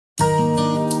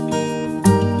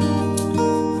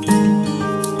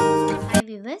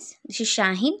viewers, this is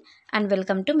Shaheen and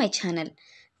welcome to my channel.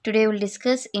 Today we will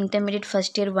discuss intermediate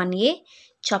first year 1A,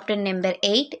 chapter number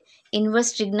 8,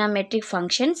 inverse trigonometric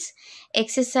functions,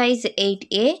 exercise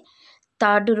 8A,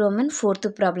 third Roman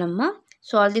fourth problem.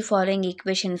 Solve the following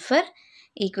equations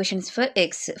for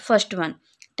x. First one,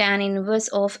 tan inverse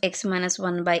of x minus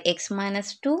 1 by x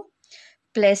minus 2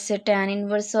 plus tan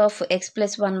inverse of x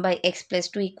plus 1 by x plus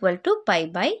 2 equal to pi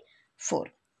by 4.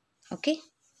 Okay,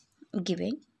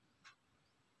 given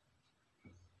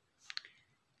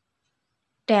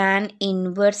tan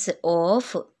inverse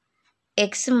of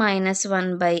x minus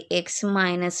 1 by x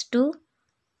minus 2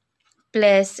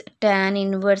 plus tan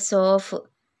inverse of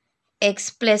x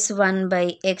plus 1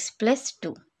 by x plus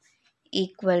 2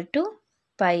 equal to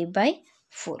pi by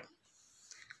 4.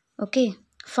 Okay,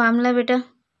 formula beta,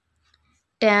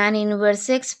 tan inverse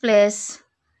x plus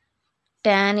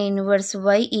tan inverse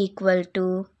y equal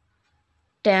to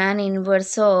tan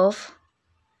inverse of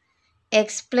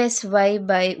x plus y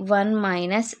by 1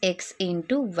 minus x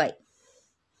into y.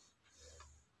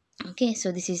 Okay,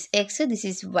 so this is x, this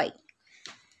is y.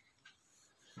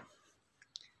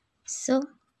 So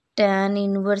tan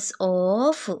inverse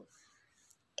of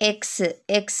x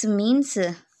means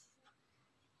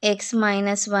x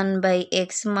minus 1 by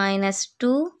x minus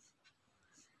 2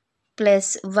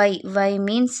 plus y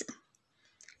means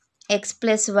x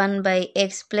plus 1 by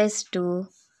x plus 2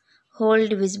 whole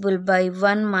divisible by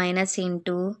 1 minus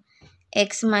into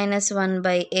x minus 1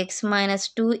 by x minus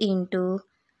 2 into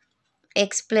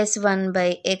x plus 1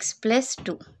 by x plus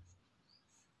 2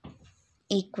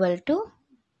 equal to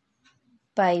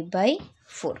pi by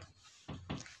 4.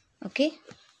 Okay,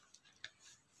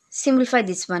 simplify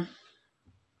this one.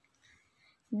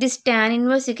 This tan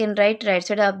inverse you can write right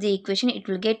side of the equation. It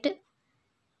will get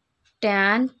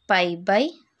tan pi by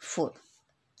 4.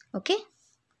 Okay,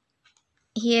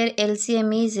 here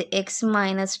LCM is x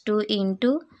minus 2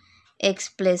 into x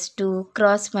plus 2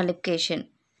 cross multiplication.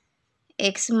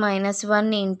 X minus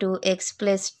 1 into x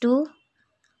plus 2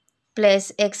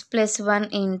 plus x plus 1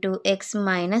 into x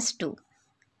minus 2.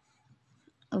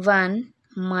 1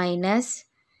 minus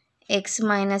x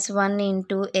minus 1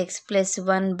 into x plus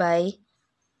 1 by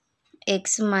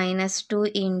x minus 2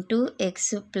 into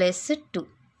x plus 2.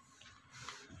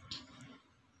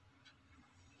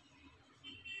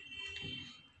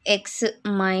 X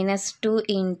minus 2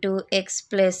 into x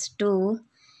plus 2,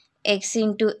 x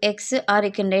into x, or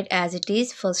you can write as it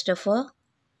is first of all,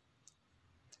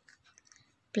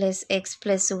 plus x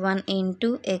plus 1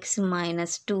 into x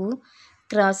minus 2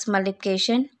 cross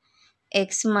multiplication,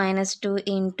 x minus 2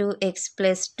 into x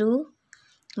plus 2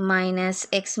 minus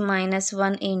x minus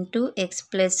 1 into x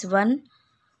plus 1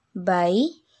 by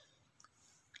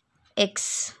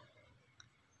x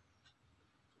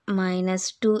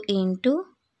minus 2 into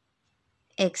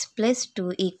x plus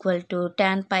 2 equal to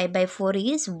tan pi by 4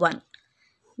 is 1.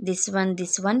 This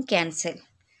one cancel.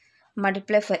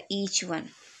 Multiply for each one.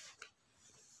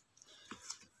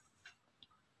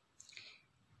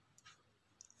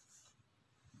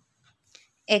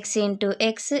 X into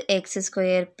x, x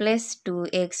square plus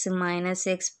 2x minus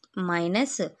x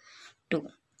minus 2.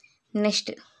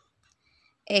 Next,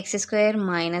 x square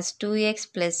minus 2x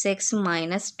plus x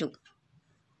minus 2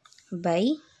 by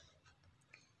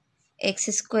x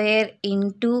square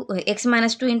into x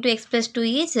minus 2 into x plus 2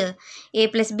 is a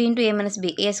plus b into a minus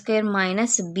b. A square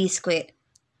minus b square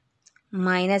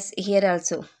minus here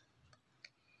also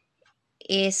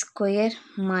a square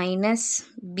minus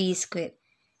b square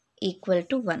equal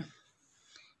to 1.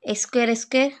 X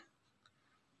square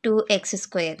 2x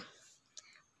square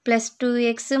plus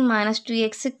 2x minus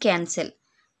 2x cancel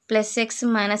plus x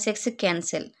minus x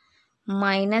cancel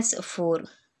minus 4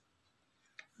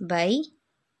 by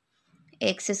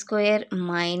x square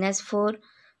minus 4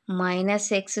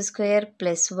 minus x square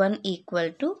plus 1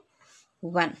 equal to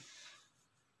 1.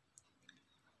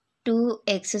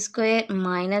 2x square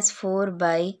minus 4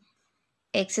 by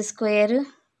x square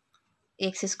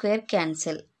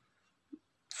cancel.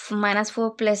 Minus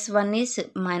 4 plus 1 is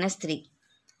minus 3.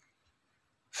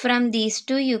 From these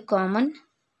two you common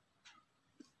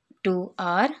 2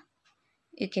 or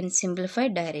you can simplify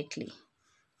directly.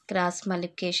 Cross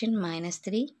multiplication minus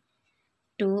 3.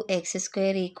 2x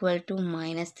square equal to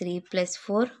minus 3 plus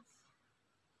 4.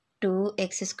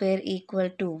 2x square equal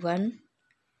to 1.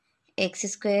 X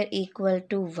square equal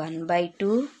to 1 by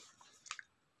 2.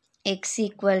 X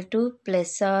equal to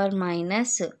plus or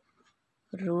minus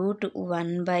root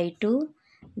 1 by 2.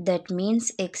 That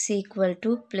means x equal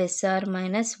to plus or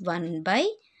minus 1 by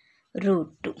root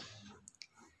 2.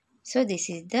 So this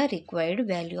is the required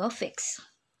value of x.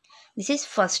 This is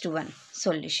first one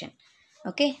solution.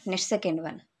 Okay, next second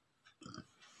one.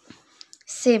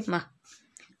 Same.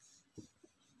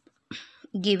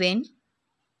 Given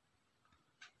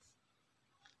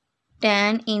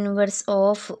tan inverse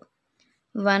of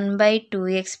 1 by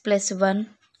 2x plus 1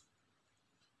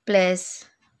 plus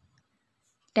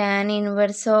tan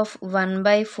inverse of 1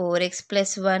 by 4x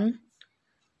plus 1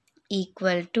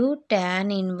 equal to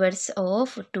tan inverse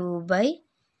of 2 by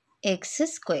x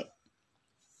square.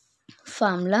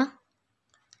 Formula: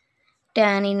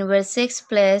 tan inverse x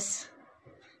plus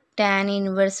tan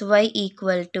inverse y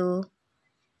equal to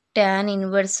tan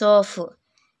inverse of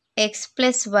x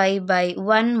plus y by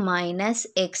 1 minus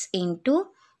x into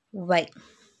y.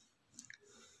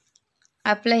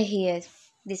 Apply here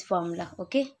this formula.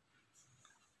 Okay.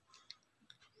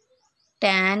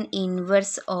 Tan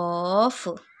inverse of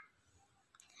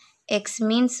x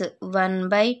means 1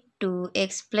 by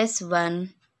 2x plus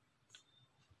 1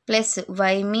 plus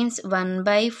y means 1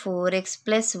 by 4x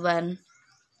plus 1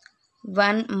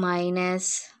 1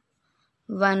 minus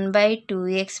 1 by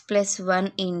 2x plus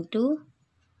 1 into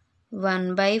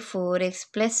 1 by 4x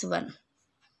plus 1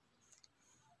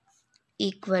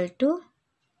 equal to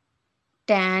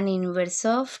tan inverse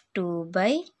of 2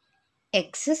 by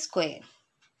x square.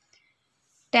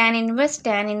 Tan inverse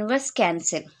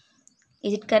cancel.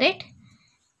 Is it correct?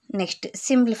 Next,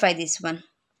 simplify this one.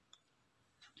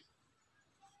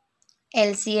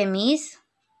 LCM is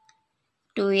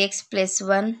 2x plus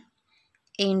 1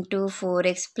 into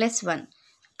 4x plus 1.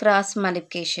 Cross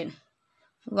multiplication.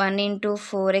 1 into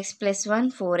 4x plus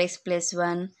 1, 4x plus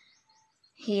 1.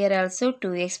 Here also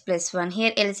 2x plus 1.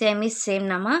 Here LCM is same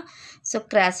nama. So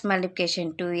cross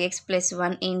multiplication. 2x plus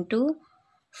 1 into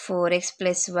 4x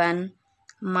plus 1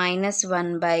 minus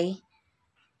 1 by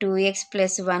 2x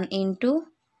plus 1 into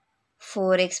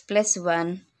 4x plus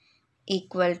 1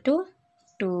 equal to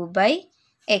 2 by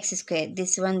x square.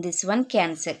 This one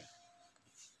cancel.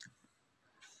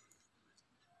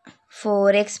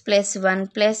 4x plus 1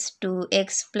 plus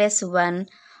 2x plus 1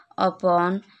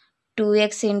 upon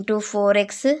 2x into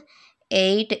 4x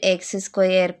 8x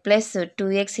square plus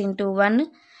 2x into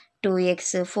 1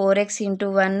 2x 4x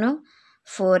into 1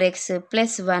 4x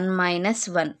plus 1 minus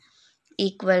 1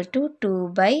 equal to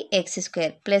 2 by x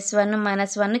square. Plus 1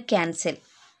 minus 1 cancel.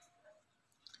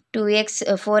 4x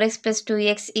plus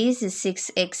 2x is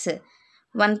 6x.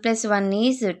 1 plus 1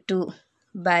 is 2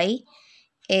 by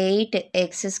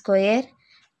 8x square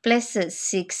plus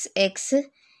 6x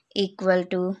equal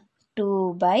to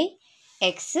 2 by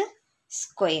x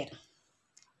square.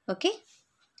 Okay.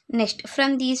 Next,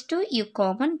 from these two you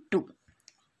common 2.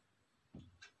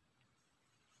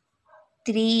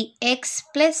 3x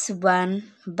plus 1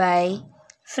 by,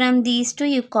 from these two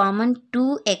you common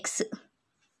 2x.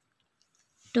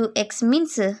 2x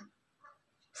means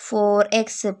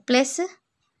 4x plus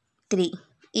 3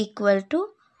 equal to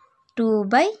 2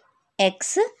 by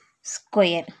x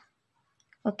square.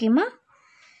 Okay ma.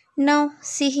 Now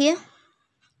see here.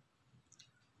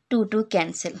 2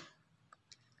 cancel.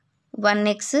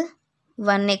 1x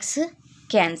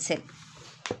cancel.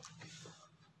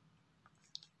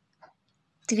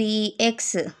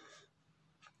 3x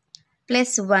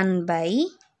plus 1 by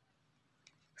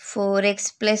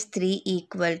 4x plus 3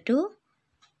 equal to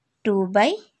 2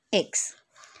 by x.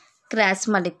 Cross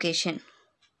multiplication.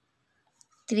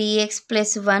 3x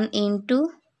plus 1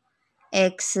 into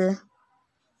x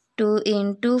 2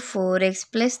 into 4x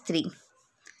plus 3.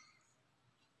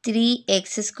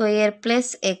 3x square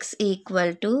plus x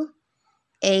equal to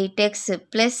 8x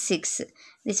plus 6.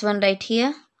 This one right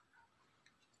here.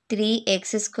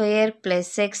 3x square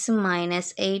plus x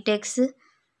minus 8x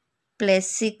plus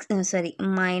 6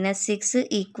 minus 6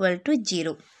 equal to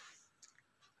 0.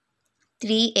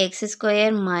 3x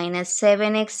square minus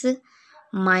 7x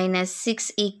minus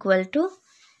 6 equal to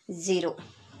 0.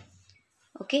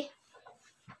 Okay.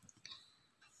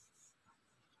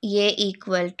 A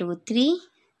equal to 3,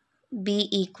 B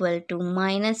equal to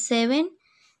minus 7,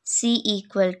 C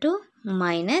equal to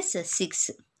minus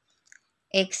 6.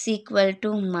 X equal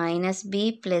to minus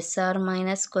B plus or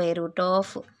minus square root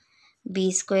of B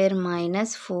square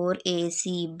minus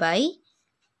 4AC by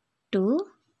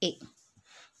 2A.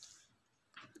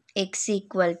 X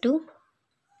equal to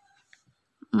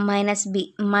minus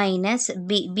B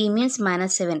means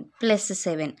minus 7 plus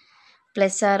 7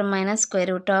 plus or minus square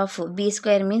root of B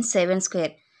square means 7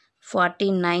 square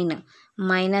 49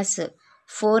 minus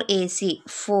 4AC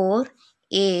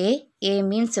 4A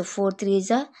means 4 3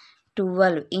 is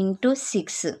 12 into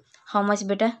 6. How much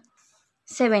beta?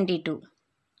 72.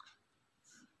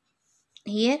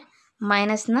 Here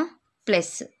minus na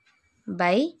plus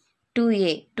by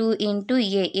 2A. 2 into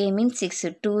A means 6.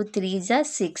 2 3 is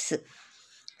 6.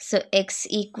 So x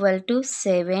equal to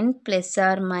 7 plus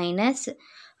or minus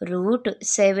root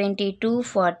 72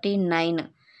 49.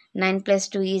 9 plus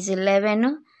 2 is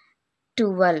 11.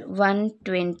 12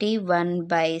 121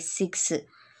 by 6.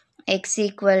 X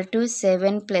equal to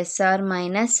 7 plus or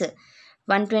minus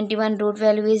 121 root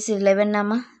value is 11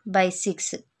 nama by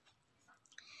 6.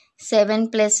 7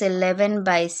 plus 11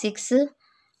 by 6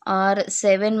 or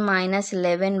 7 minus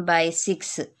 11 by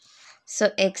 6. So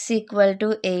x equal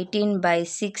to 18 by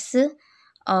 6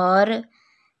 or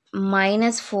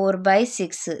minus 4 by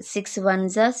 6. 6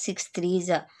 ones are 6 threes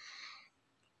are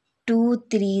 2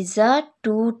 threes are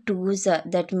 2 twos are.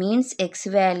 That means x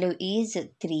value is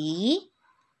 3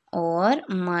 or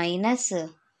minus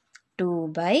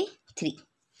 2 by 3.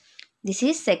 This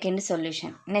is second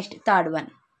solution. Next, third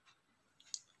one.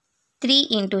 3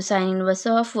 into sin inverse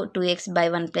of 2x by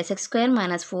 1 plus x square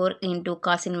minus 4 into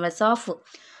cos inverse of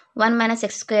 1 minus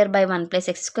x square by 1 plus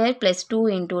x square plus 2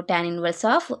 into tan inverse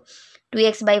of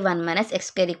 2x by 1 minus x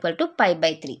square equal to pi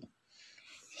by 3.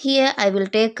 Here I will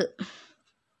take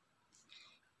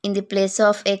in the place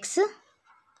of x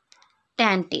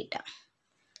tan theta.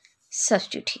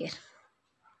 Substitute here.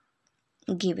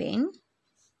 Given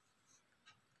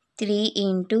 3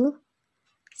 into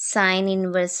sin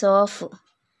inverse of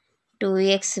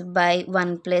 2x by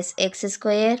 1 plus x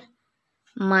square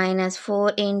minus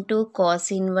 4 into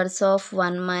cos inverse of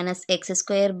 1 minus x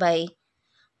square by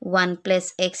 1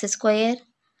 plus x square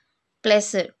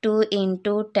plus 2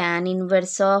 into tan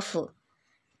inverse of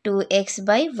 2x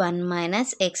by 1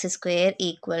 minus x square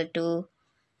equal to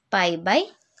pi by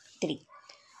 3.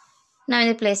 Now in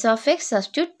the place of x,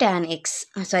 substitute tan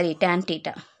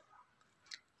theta.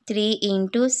 3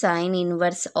 into sin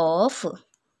inverse of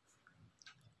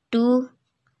 2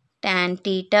 tan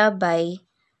theta by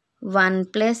 1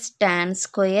 plus tan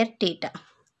square theta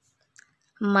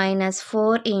minus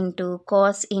 4 into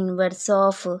cos inverse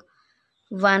of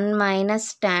 1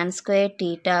 minus tan square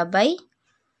theta by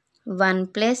 1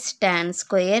 plus tan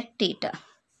square theta.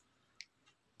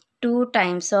 2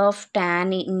 times of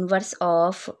tan inverse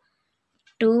of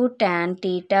 2 tan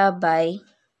theta by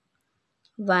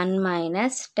 1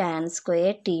 minus tan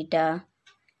square theta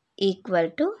equal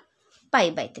to pi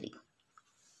by 3.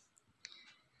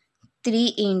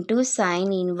 3 into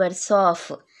sin inverse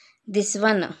of this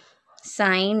one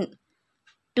sin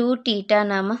 2 theta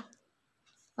nama,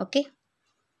 okay,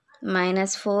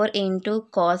 minus 4 into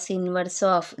cos inverse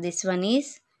of this one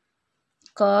is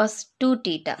cos 2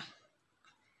 theta.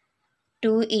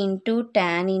 2 into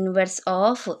tan inverse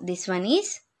of this one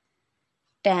is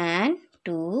tan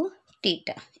 2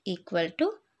 theta equal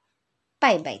to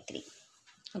pi by 3.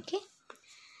 Okay.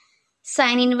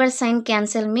 Sin inverse sin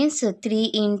cancel means 3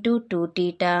 into 2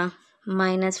 theta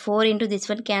minus 4 into this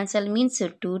one cancel means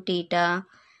 2 theta.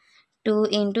 2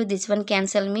 into this one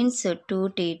cancel means 2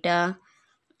 theta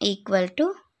equal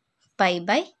to pi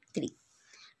by 3.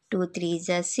 2 3s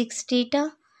are 6 theta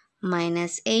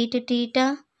minus 8 theta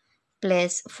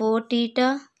plus 4 theta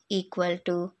equal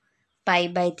to pi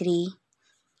by 3.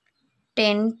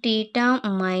 10 theta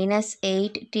minus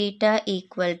 8 theta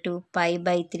equal to pi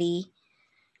by 3.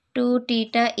 2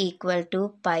 theta equal to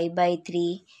pi by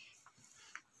 3.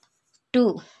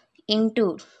 2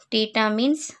 into theta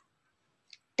means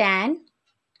tan,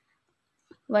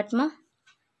 what ma?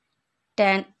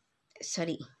 Tan,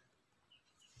 sorry.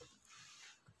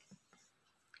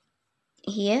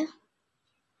 Here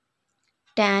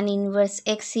tan inverse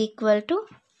x equal to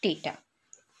theta.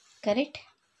 Correct?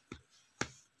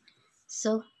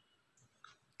 So,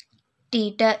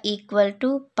 theta equal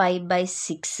to pi by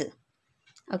 6.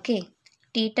 Okay.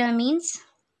 Theta means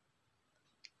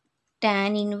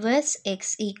tan inverse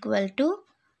x equal to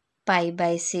pi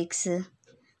by 6.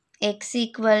 X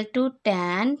equal to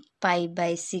tan pi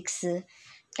by 6.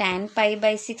 Tan pi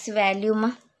by 6 value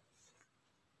ma?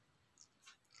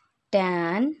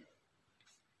 Tan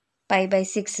pi by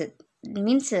 6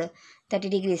 means 30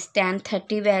 degrees. Tan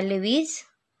 30 value is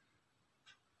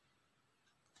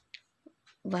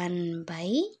 1 by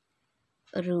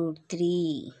root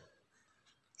 3.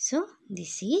 So,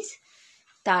 this is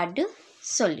third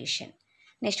solution.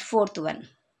 Next, fourth one.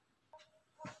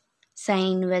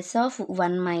 Sin inverse of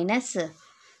 1 minus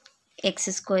x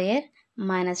square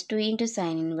minus 2 into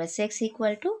sin inverse x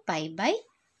equal to pi by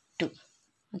 2.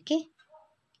 Okay.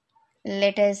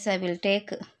 Let us, I will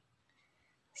take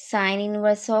sin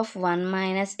inverse of 1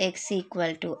 minus x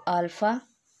equal to alpha.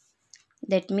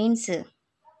 That means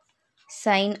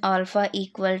sin alpha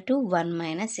equal to 1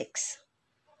 minus x.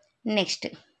 Next,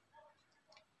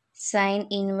 sin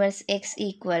inverse x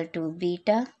equal to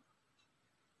beta.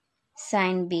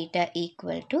 Sin beta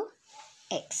equal to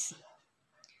x.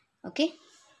 Okay.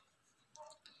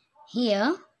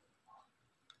 Here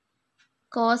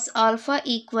cos alpha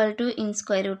equal to in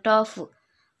square root of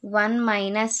 1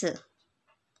 minus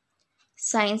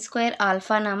sin square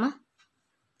alpha nama.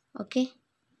 Okay.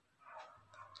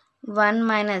 1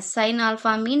 minus sin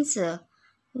alpha means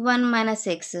 1 minus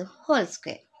x whole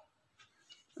square.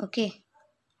 Okay.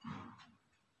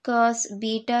 Cos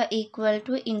beta equal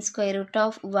to in square root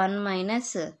of 1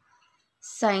 minus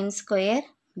sin square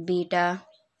beta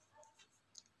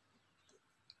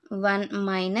 1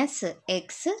 minus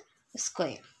x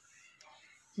square.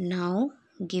 Now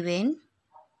given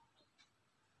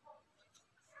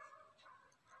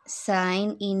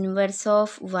sin inverse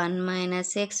of 1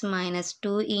 minus x minus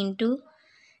 2 into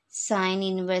sin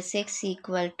inverse x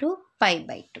equal to pi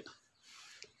by 2.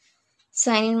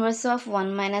 Sin inverse of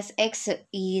 1 minus x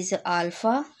is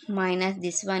alpha minus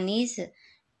this one is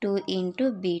 2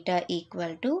 into beta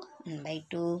equal to 1 by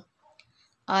 2.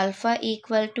 Alpha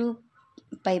equal to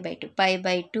pi by 2. Pi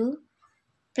by 2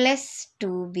 plus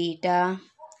 2 beta.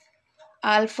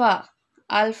 Alpha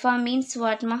means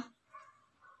what ma?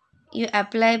 You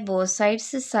apply both sides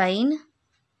sin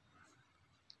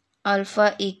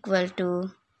alpha equal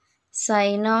to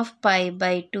sin of pi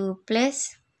by 2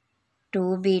 plus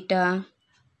 2 beta.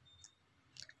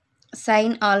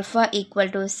 Sin alpha equal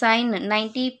to sin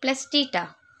 90 plus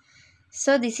theta.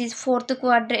 So this is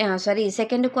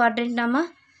second quadrant nama.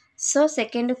 So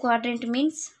second quadrant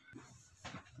means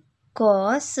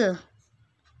cos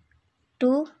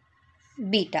 2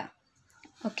 beta.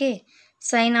 Okay.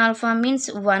 Sin alpha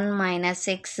means 1 minus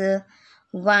x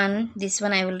 1. This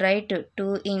one I will write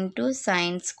 2 into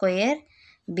sin square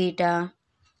beta.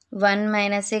 1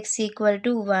 minus x equal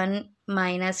to 1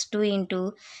 minus 2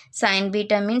 into sin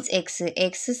beta means x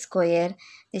square.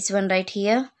 This one right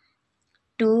here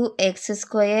 2x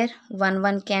square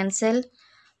 1 cancel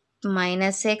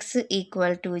minus x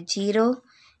equal to 0.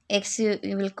 X you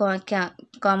will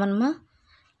common ma.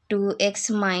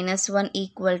 2x minus 1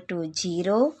 equal to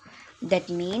 0. That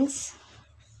means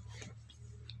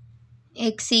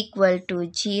x equal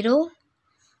to 0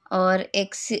 or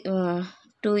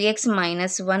 2x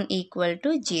minus 1 equal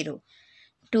to 0.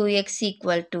 2x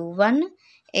equal to 1,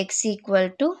 x equal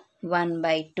to 1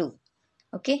 by 2.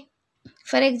 Okay.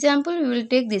 For example, we will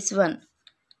take this one.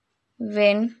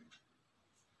 When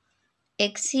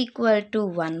x equal to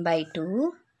 1 by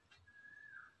 2,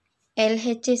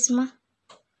 LHS ma.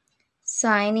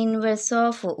 Sin inverse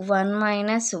of 1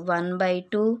 minus 1 by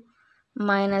 2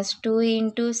 minus 2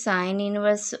 into sin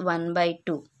inverse 1 by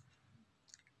 2.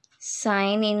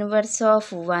 Sin inverse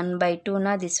of 1 by 2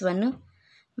 na this one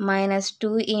minus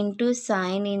 2 into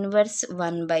sin inverse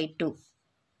 1 by 2.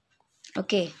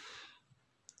 Okay.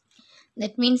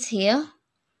 That means here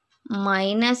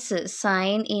minus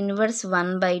sin inverse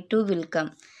 1 by 2 will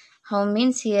come. How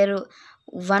means here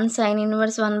one sin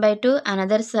inverse 1 by 2,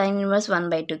 another sin inverse 1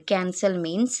 by 2. Cancel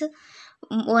means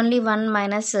only 1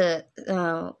 minus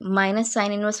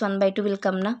sin inverse 1 by 2 will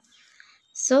come na.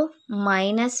 So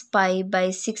minus pi by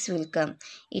 6 will come.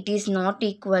 It is not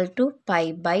equal to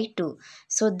pi by 2.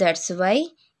 So that's why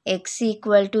x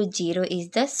equal to 0 is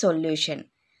the solution.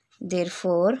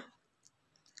 Therefore,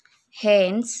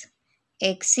 hence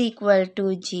x equal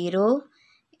to 0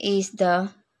 is the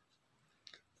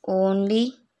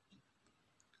only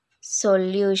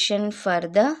solution for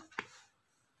the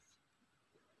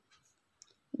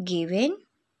given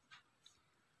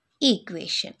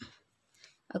equation.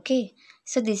 Okay.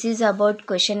 So this is about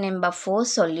question number 4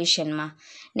 solution ma.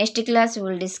 Next class we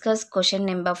will discuss question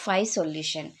number 5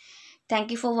 solution.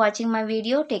 Thank you for watching my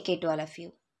video. Take care to all of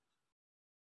you.